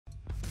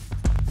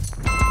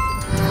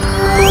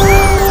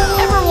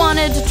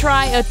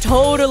try a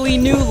totally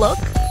new look?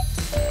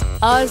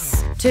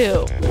 Us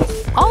too.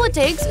 All it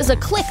takes is a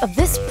click of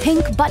this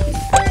pink button.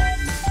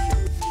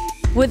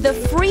 With the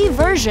free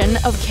version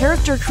of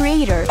Character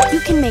Creator, you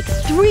can make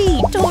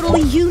 3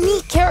 totally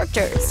unique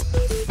characters.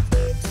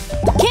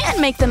 Can't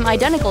make them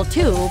identical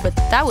too, but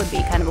that would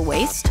be kind of a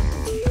waste.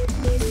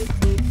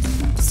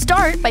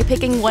 Start by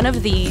picking one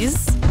of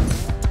these,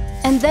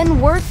 and then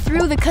work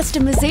through the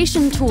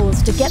customization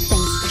tools to get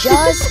things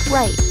just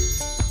right.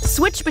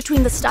 Switch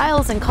between the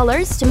styles and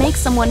colors to make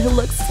someone who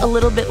looks a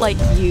little bit like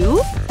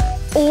you,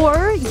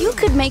 or you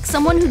could make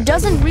someone who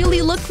doesn't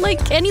really look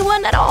like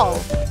anyone at all.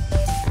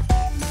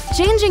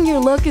 Changing your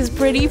look is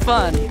pretty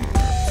fun.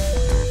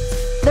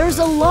 There's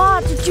a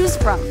lot to choose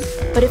from,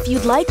 but if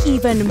you'd like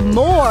even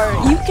more,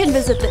 you can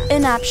visit the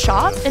in-app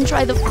shop and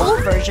try the full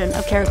version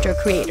of Character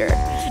Creator.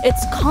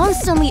 It's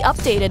constantly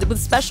updated with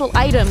special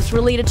items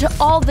related to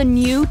all the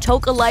new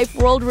Toca Life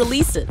World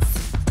releases.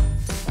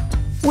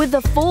 With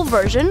the full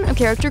version of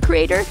Character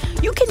Creator,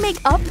 you can make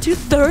up to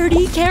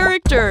 30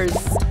 characters.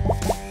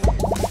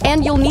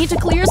 And you'll need to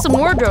clear some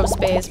wardrobe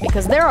space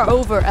because there are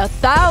over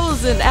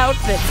 1,000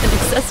 outfits and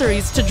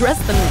accessories to dress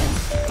them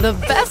in. The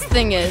best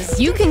thing is,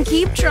 you can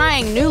keep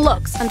trying new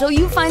looks until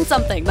you find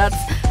something that's,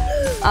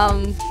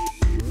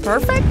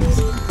 perfect?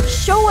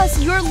 Show us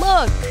your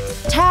look!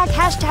 Tag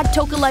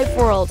 #Toca Life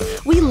World.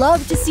 We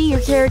love to see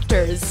your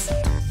characters.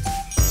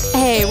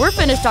 Hey, we're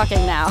finished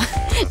talking now.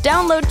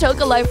 Download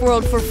Toca Life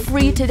World for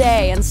free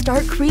today and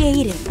start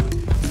creating.